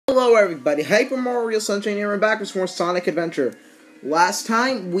Hello everybody, Hyper Mario Sunshine here and back with more Sonic Adventure. Last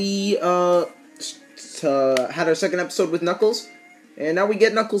time we had our second episode with Knuckles, and now we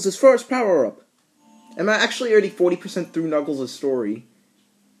get Knuckles' first power-up. I'm actually already 40% through Knuckles' story.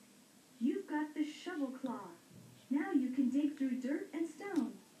 You've got the shovel claw. Now you can dig through dirt and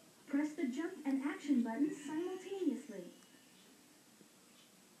stone. Press the jump and action buttons simultaneously.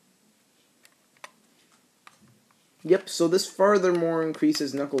 Yep, so this furthermore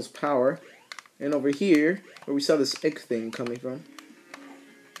increases Knuckles' power. And over here, where we saw this egg thing coming from.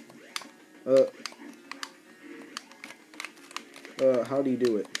 How do you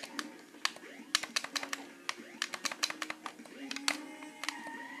do it?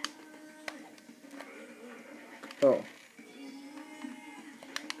 Oh.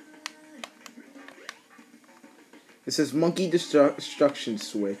 It says monkey destruction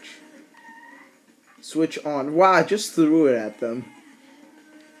switch. Switch on. Wow, I just threw it at them.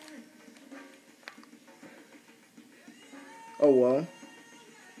 Oh well.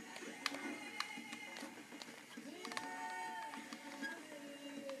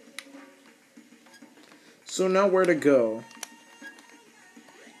 So now where to go?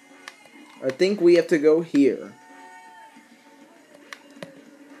 I think we have to go here.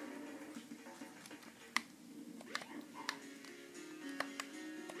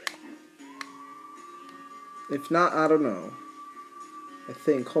 If not, I don't know. I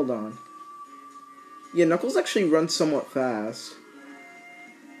think, hold on. Yeah, Knuckles actually runs somewhat fast.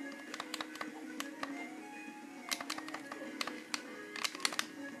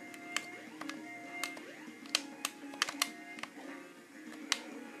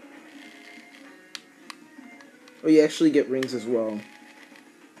 Oh, you actually get rings as well.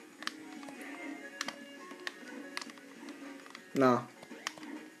 Nah.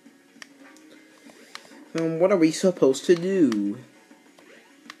 What are we supposed to do?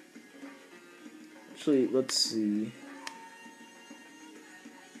 Actually, let's see.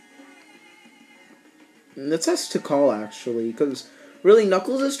 Let's ask Tikal, actually, because really,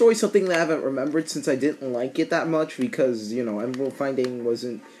 Knuckles' story is something that I haven't remembered since I didn't like it that much, because, you know, Emerald Finding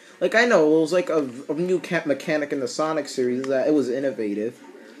wasn't... Like, I know, it was like a new mechanic in the Sonic series, that it was innovative.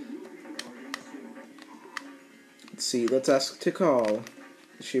 Let's see, let's ask Tikal.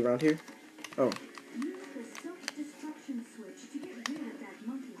 Is she around here? Oh.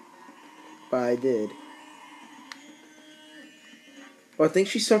 But I did. Oh, I think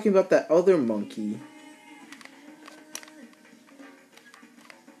she's talking about that other monkey.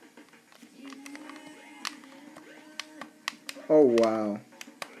 Oh, wow.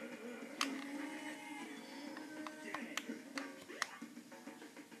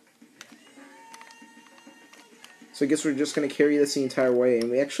 So I guess we're just going to carry this the entire way. And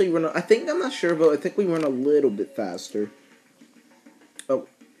we actually run... I'm not sure, but I think we run a little bit faster. Oh.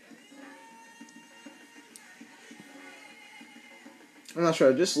 I'm not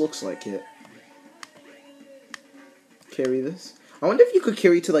sure, it just looks like it. Carry this. I wonder if you could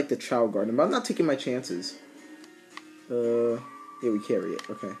carry to, like, the Chao Garden, but I'm not taking my chances. Yeah, we carry it,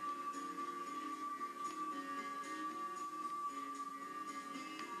 okay.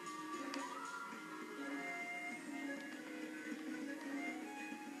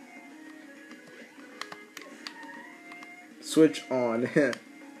 Switch on.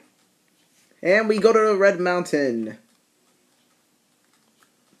 And we go to the Red Mountain.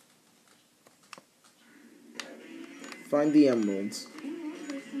 Find the emeralds.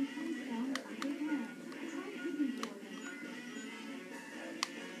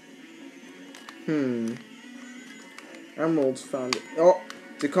 Emeralds found it. Oh,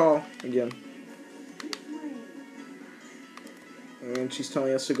 Tikal again. And she's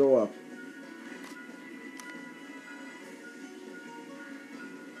telling us to go up.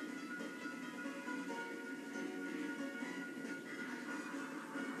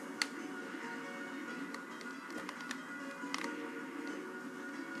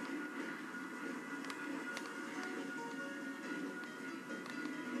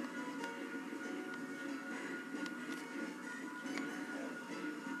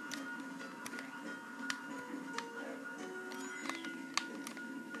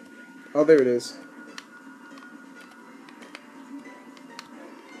 Oh, there it is.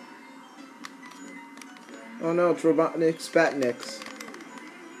 Oh no, it's Robotnik's Batnix.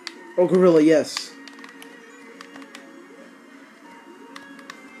 Oh, Gorilla, yes.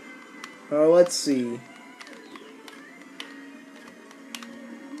 Let's see.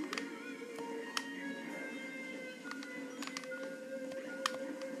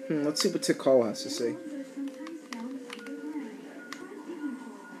 Let's see what Tikal has to say.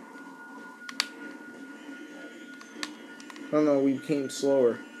 Oh no, we became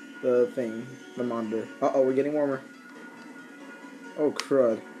slower. the thing, the monitor. Uh-oh, we're getting warmer. Oh,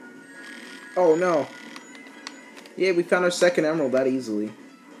 crud. Oh, no. Yeah, we found our second emerald that easily.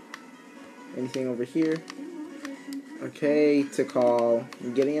 Anything over here? Okay, Tikal.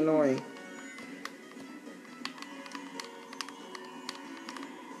 I'm getting annoying.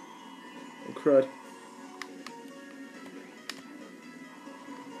 Oh, crud.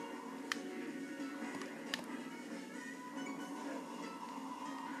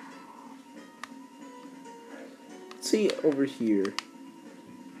 Let's see over here.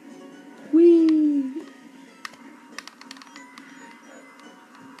 Whee!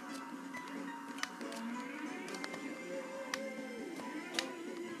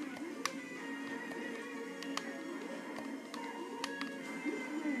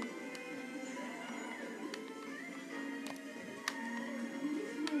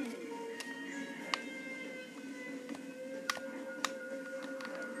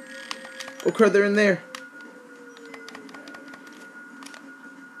 Oh crud, they're in there.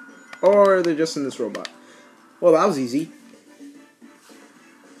 Or they're just in this robot. Well, that was easy.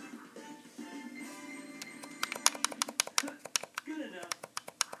 Good enough.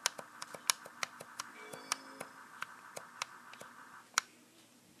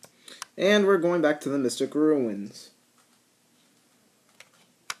 And we're going back to the Mystic Ruins.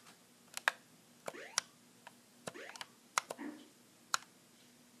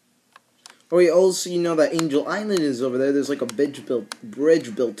 Oh, yeah, also, you know that Angel Island is over there. There's like a bridge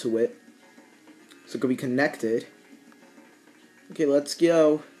built to it. So it could be connected. Okay, let's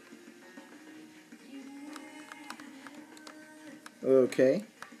go. Okay.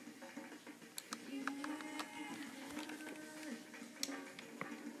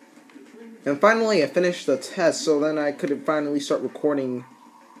 And finally, I finished the test, so then I could finally start recording.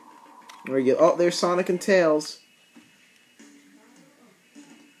 There we go. Oh, there's Sonic and Tails.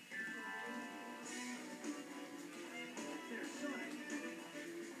 There's Sonic.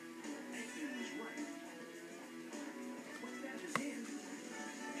 Eggman was right. What's that in his hand?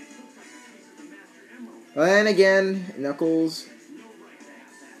 It looks like a piece of the Master Emerald. And again, Knuckles No right to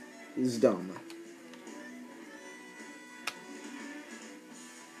ask that. is dumb.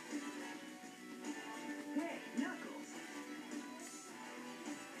 Hey, Knuckles.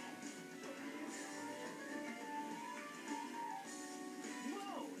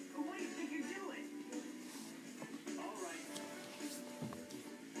 Whoa! What do you think you're doing? All right.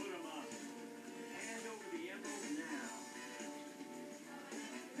 Put him up. Hand over the emerald now.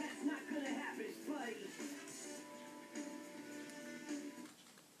 That's not gonna happen, buddy.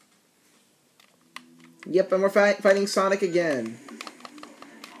 Yep, and we're fighting Sonic again.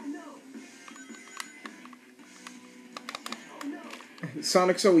 Oh no! Oh no!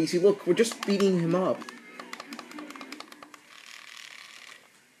 Sonic's so easy. Look, we're just beating him up.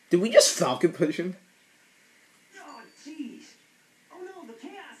 Did we just Falcon push him? Oh jeez! Oh no! The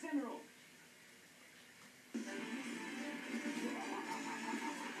Chaos Emerald!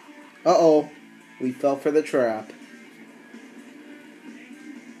 Uh-oh. We fell for the trap.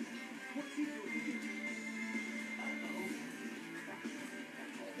 What's he doing?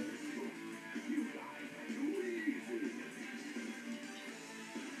 You guys are too easy.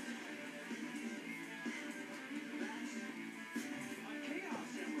 That's a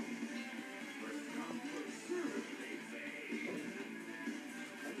Chaos Emerald. First come, first served, they say.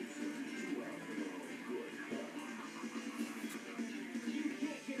 You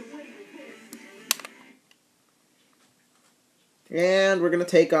can't get away with this. And we're gonna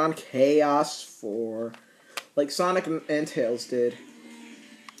take on Chaos 4. Like Sonic and Tails did.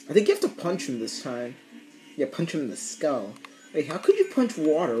 I think you have to punch him this time. Yeah, punch him in the skull. Wait, how could you punch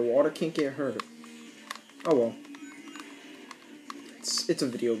water? Water can't get hurt. Oh well. It's a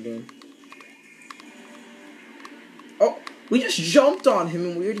video game. Oh, we just jumped on him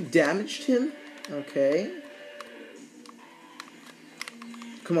and we already damaged him? Okay.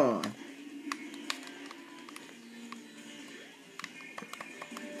 Come on.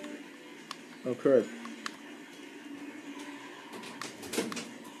 Oh, crud.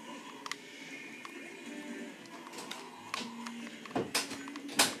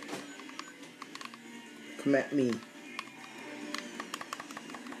 Come at me.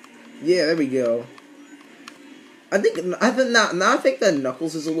 Yeah, there we go. I think now I think that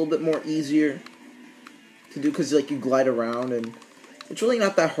Knuckles is a little bit more easier to do because like you glide around and it's really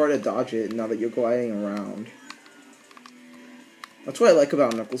not that hard to dodge it now that you're gliding around. That's what I like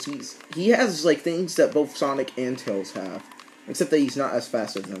about Knuckles. He has like things that both Sonic and Tails have, except that he's not as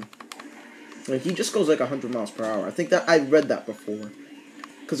fast as them. Like he just goes like 100 miles per hour. I think that I read that before.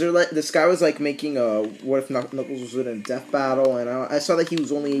 because they're like, this guy was like making a what if Knuckles was in a death battle, and I saw that he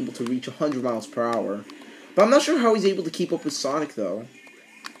was only able to reach 100 miles per hour. But I'm not sure how he's able to keep up with Sonic though.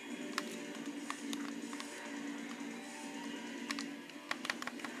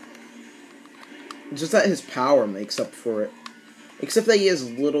 Just that his power makes up for it. Except that he has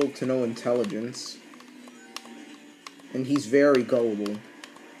little to no intelligence. And he's very gullible.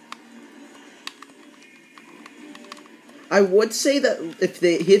 I would say that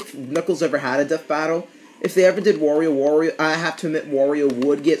if Knuckles ever had a death battle, if they ever did Wario, I have to admit Wario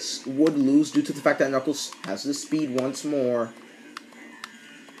would lose due to the fact that Knuckles has the speed once more.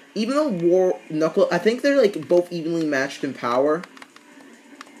 Even though Knuckles, I think they're like both evenly matched in power.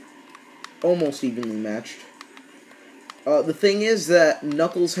 Almost evenly matched. The thing is that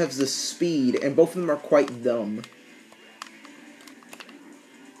Knuckles has the speed, and both of them are quite dumb.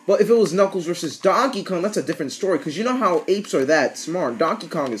 But if it was Knuckles versus Donkey Kong, that's a different story, because you know how apes are that smart. Donkey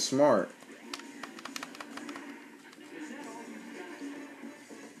Kong is smart.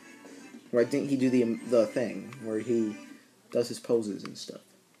 Why didn't he do the thing, where he does his poses and stuff?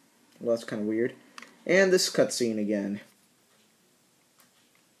 Well, that's kind of weird. And this cutscene again.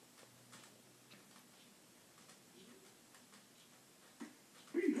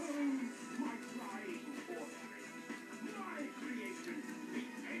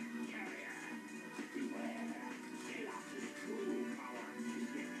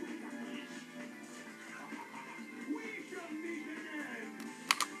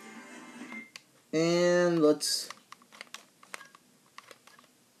 And let's...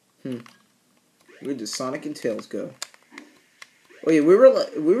 Where did Sonic and Tails go? Oh yeah, we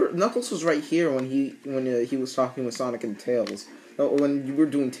were Knuckles was right here when he was talking with Sonic and Tails. Oh, when you were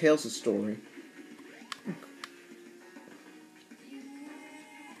doing Tails' story.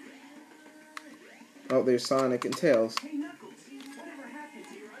 Oh, there's Sonic and Tails. Hey, Knuckles, whatever happened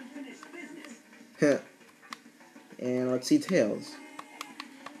to your unfinished business? And let's see Tails.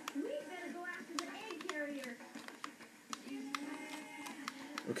 We better go after the egg carrier.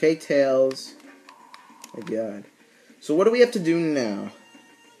 Okay, Tails. Oh god. So what do we have to do now?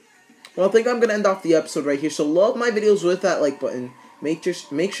 Well, I think I'm gonna end off the episode right here. So love my videos with that like button. Make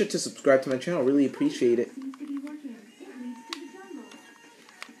sure to subscribe to my channel. Really appreciate it. Seems to be working. It leads to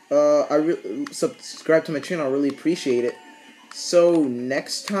the jungle. Subscribe to my channel. I really appreciate it. So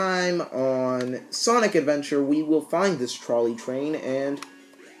next time on Sonic Adventure, we will find this trolley train and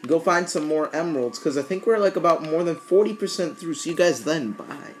go find some more emeralds, because I think we're like about more than 40% through. See you guys then.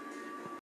 Bye.